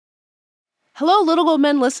Hello, Little Gold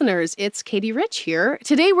Men listeners. It's Katie Rich here.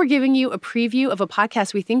 Today, we're giving you a preview of a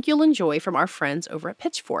podcast we think you'll enjoy from our friends over at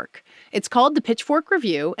Pitchfork. It's called The Pitchfork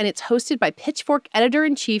Review, and it's hosted by Pitchfork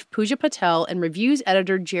editor-in-chief Pooja Patel and reviews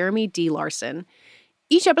editor Jeremy D. Larson.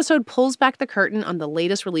 Each episode pulls back the curtain on the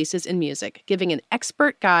latest releases in music, giving an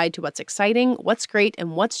expert guide to what's exciting, what's great,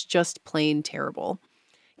 and what's just plain terrible.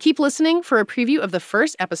 Keep listening for a preview of the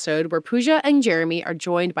first episode where Pooja and Jeremy are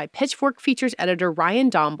joined by Pitchfork features editor Ryan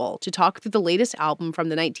Dombal to talk through the latest album from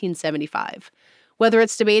the 1975. Whether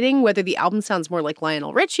it's debating whether the album sounds more like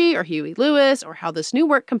Lionel Richie or Huey Lewis or how this new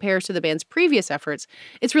work compares to the band's previous efforts,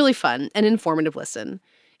 it's really fun and informative listen.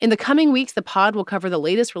 In the coming weeks, the pod will cover the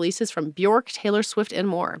latest releases from Bjork, Taylor Swift, and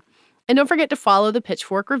more. And don't forget to follow the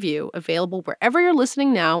Pitchfork Review, available wherever you're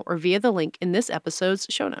listening now or via the link in this episode's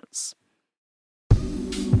show notes.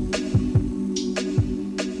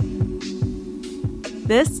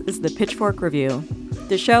 This is the Pitchfork Review,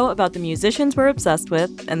 the show about the musicians we're obsessed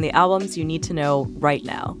with and the albums you need to know right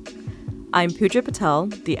now. I'm Pooja Patel,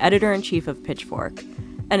 the editor-in-chief of Pitchfork,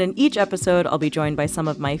 and in each episode I'll be joined by some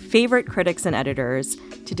of my favorite critics and editors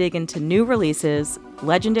to dig into new releases,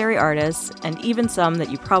 legendary artists, and even some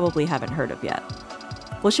that you probably haven't heard of yet.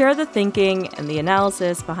 We'll share the thinking and the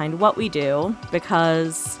analysis behind what we do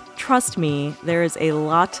because, trust me, there is a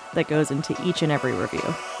lot that goes into each and every review.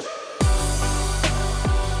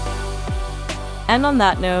 And on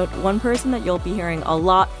that note, one person that you'll be hearing a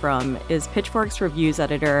lot from is Pitchfork's reviews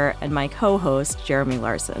editor and my co-host, Jeremy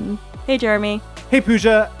Larson. Hey, Jeremy. Hey,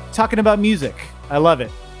 Pooja. Talking about music. I love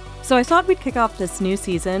it. So I thought we'd kick off this new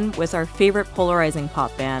season with our favorite polarizing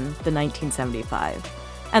pop band, the 1975,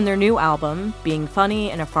 and their new album, Being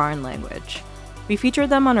Funny in a Foreign Language. We featured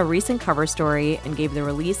them on a recent cover story and gave the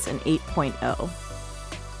release an 8.0.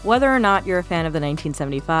 Whether or not you're a fan of the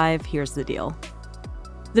 1975, here's the deal.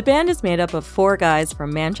 The band is made up of four guys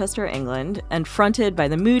from Manchester, England, and fronted by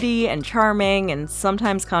the moody and charming and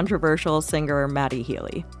sometimes controversial singer Matty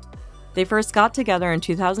Healy. They first got together in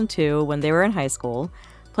 2002 when they were in high school,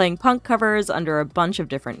 playing punk covers under a bunch of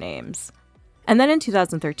different names. And then in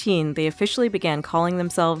 2013, they officially began calling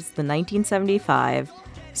themselves the 1975,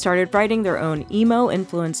 started writing their own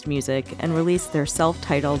emo-influenced music, and released their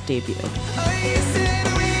self-titled debut.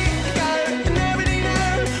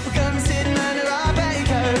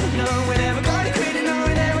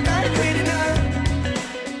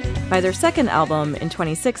 By their second album, in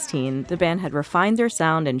 2016, the band had refined their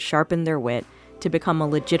sound and sharpened their wit to become a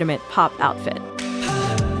legitimate pop outfit.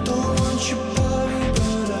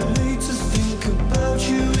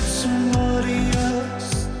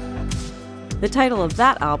 The title of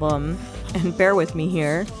that album, and bear with me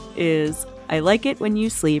here, is I Like It When You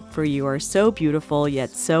Sleep, for You Are So Beautiful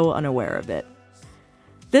Yet So Unaware of It.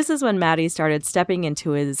 This is when Matty started stepping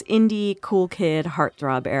into his indie, cool kid,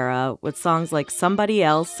 heartthrob era with songs like Somebody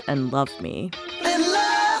Else and Love Me. And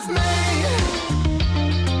love me.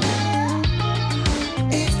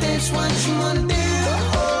 If that's what you want to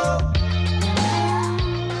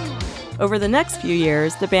do. Over the next few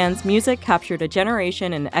years, the band's music captured a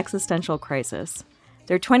generation in existential crisis.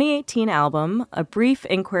 Their 2018 album, A Brief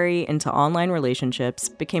Inquiry into Online Relationships,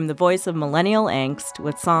 became the voice of millennial angst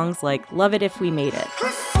with songs like Love It If We Made It.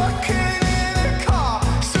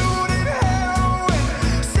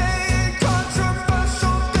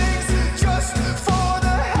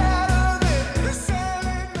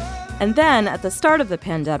 And then, at the start of the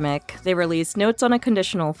pandemic, they released Notes on a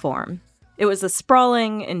Conditional Form. It was a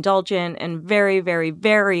sprawling, indulgent, and very, very,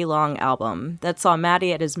 very long album that saw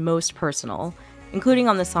Matty at his most personal, including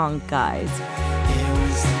on the song Guys.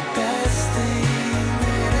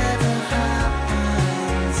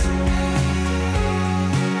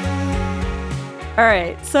 All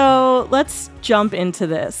right, so let's jump into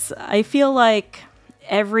this. I feel like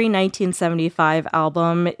every 1975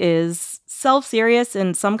 album is self-serious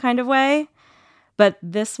in some kind of way, but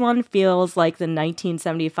this one feels like the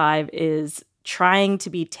 1975 is trying to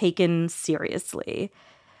be taken seriously.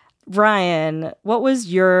 Ryan, what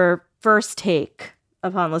was your first take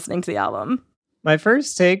upon listening to the album? My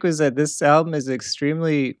first take was that this album is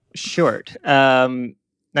extremely short.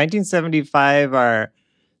 1975 are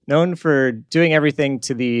known for doing everything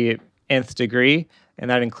to the nth degree, and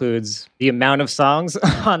that includes the amount of songs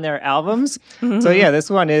on their albums. Mm-hmm. So yeah, this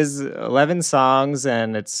one is 11 songs,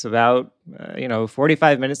 and it's about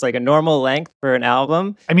 45 minutes, like a normal length for an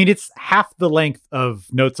album. I mean, it's half the length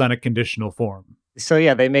of Notes on a Conditional Form. So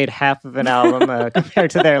yeah, they made half of an album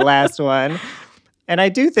compared to their last one. And I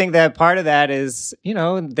do think that part of that is,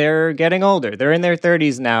 they're getting older. They're in their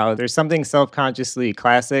 30s now. There's something self-consciously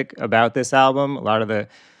classic about this album. A lot of the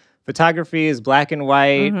photography is black and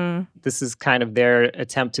white. Mhm. This is kind of their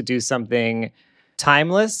attempt to do something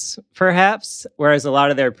timeless, perhaps, whereas a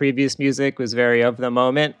lot of their previous music was very of the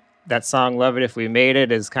moment. That song, Love It If We Made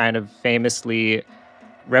It, is kind of famously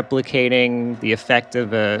replicating the effect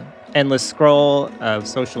of a endless scroll of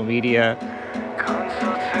social media.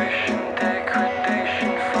 Consultation,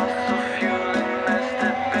 degradation, fossil fuel and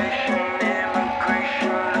masturbation,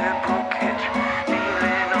 immigration, liberal kitsch,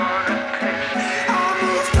 kneeling on a pitch. I'm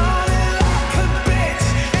started like a bitch,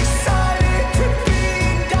 excited to be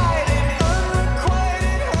indicted,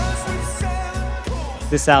 unrequited house with 7 pools.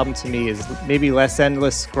 This album to me is maybe less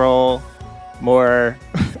endless scroll, more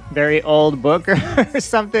very old book or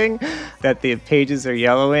something that the pages are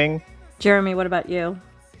yellowing. Jeremy, what about you?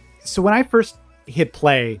 So when I first hit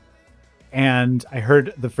play and I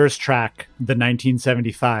heard the first track, the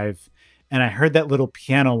 1975, and I heard that little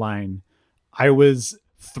piano line, I was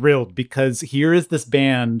thrilled because here is this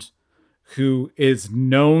band who is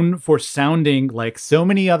known for sounding like so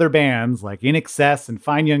many other bands like In Excess and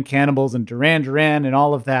Fine Young Cannibals and Duran Duran and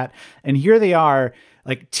all of that. And here they are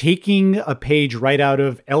like taking a page right out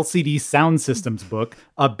of LCD Sound System's book,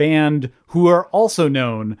 a band who are also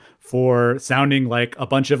known for sounding like a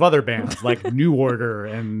bunch of other bands like New Order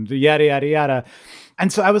and yada, yada, yada.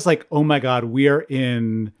 And so I was like, oh my God, we are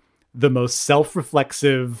in the most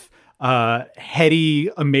self-reflexive, heady,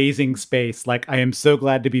 amazing space. Like, I am so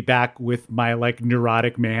glad to be back with my like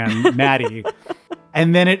neurotic man, Maddie.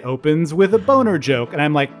 And then it opens with a boner joke. And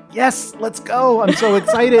I'm like, yes, let's go. I'm so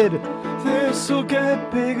excited. This'll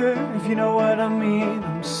get bigger, if you know what I mean.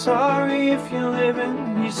 I'm sorry if you're living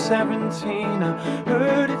and you're 17. I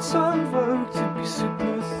heard it's on vogue to be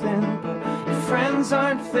super thin, but your friends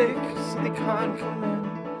aren't thick, so they can't come in.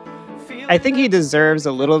 I think he deserves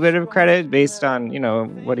a little bit of credit based on, you know,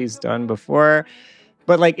 what he's done before.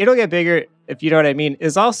 But like, It'll Get Bigger, if you know what I mean,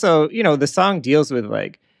 is also, you know, the song deals with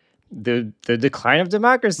like the decline of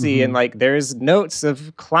democracy and like there's notes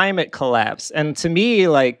of climate collapse. And to me,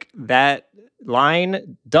 like that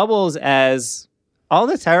line doubles as all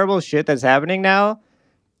the terrible shit that's happening now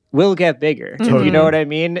will get bigger. If you know what I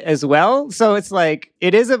mean as well. So it's like,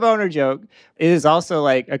 it is a boner joke. It is also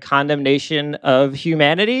like a condemnation of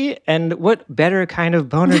humanity. And what better kind of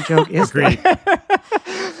boner joke is Agreed. that?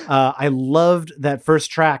 I loved that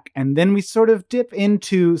first track. And then we sort of dip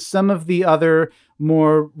into some of the other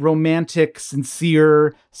more romantic,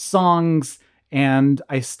 sincere songs. And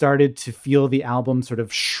I started to feel the album sort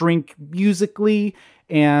of shrink musically.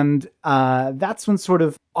 And that's when sort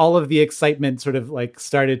of all of the excitement sort of like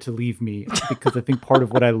started to leave me, because I think part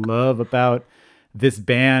of what I love about this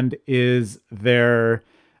band is their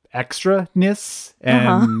extra-ness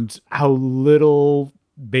and how little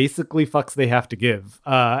basically fucks they have to give.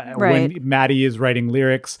 When Maddie is writing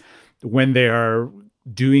lyrics, when they are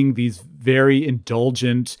doing these very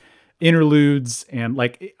indulgent interludes, and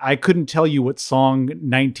like I couldn't tell you what song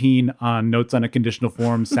 19 on Notes on a Conditional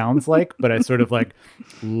Form sounds like, but I sort of like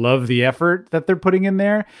love the effort that they're putting in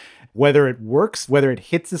there. Whether it works, whether it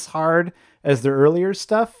hits as hard as their earlier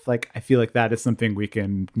stuff, like I feel like that is something we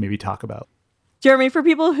can maybe talk about. Jeremy, for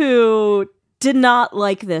people who did not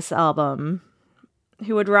like this album,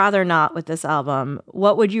 who would rather not with this album,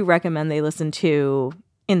 what would you recommend they listen to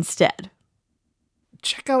instead?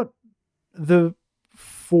 Check out the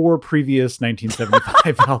 4 previous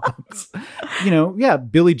 1975 albums. You know, yeah,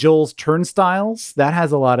 Billy Joel's Turnstiles, that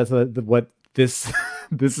has a lot of what this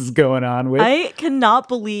is going on with. I cannot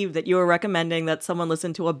believe that you are recommending that someone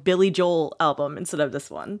listen to a Billy Joel album instead of this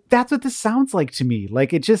one. That's what this sounds like to me.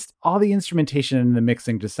 Like, it just, all the instrumentation and the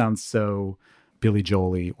mixing just sounds so Billy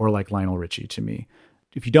Joel-y or like Lionel Richie to me.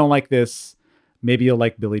 If you don't like this, maybe you'll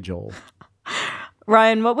like Billy Joel.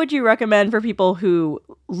 Ryan, what would you recommend for people who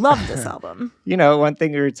love this album? You know, one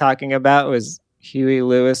thing we were talking about was Huey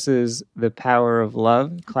Lewis's The Power of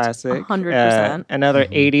Love classic. 100%. Another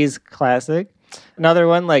 80s classic. Another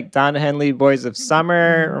one like Don Henley, Boys of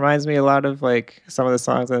Summer, reminds me a lot of like some of the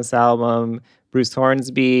songs on this album. Bruce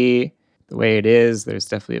Hornsby, The Way It Is. There's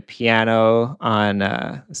definitely a piano on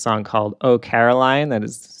a song called Oh Caroline that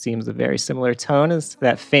seems a very similar tone as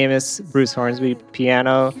that famous Bruce Hornsby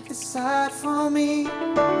piano. Decide for me,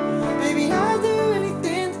 baby. I'll do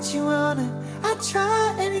anything that you wanna. I'll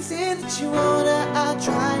try anything that you wanna. I'll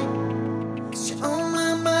try, 'cause you're on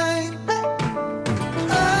my mind.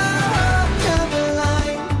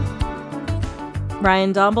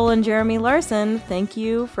 Ryan Dombal and Jeremy Larson, thank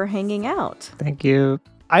you for hanging out. Thank you.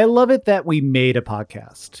 I love it that we made a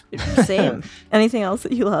podcast. Same. Anything else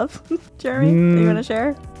that you love, Jeremy, that you want to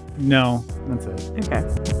share? No, that's it.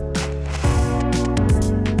 Okay.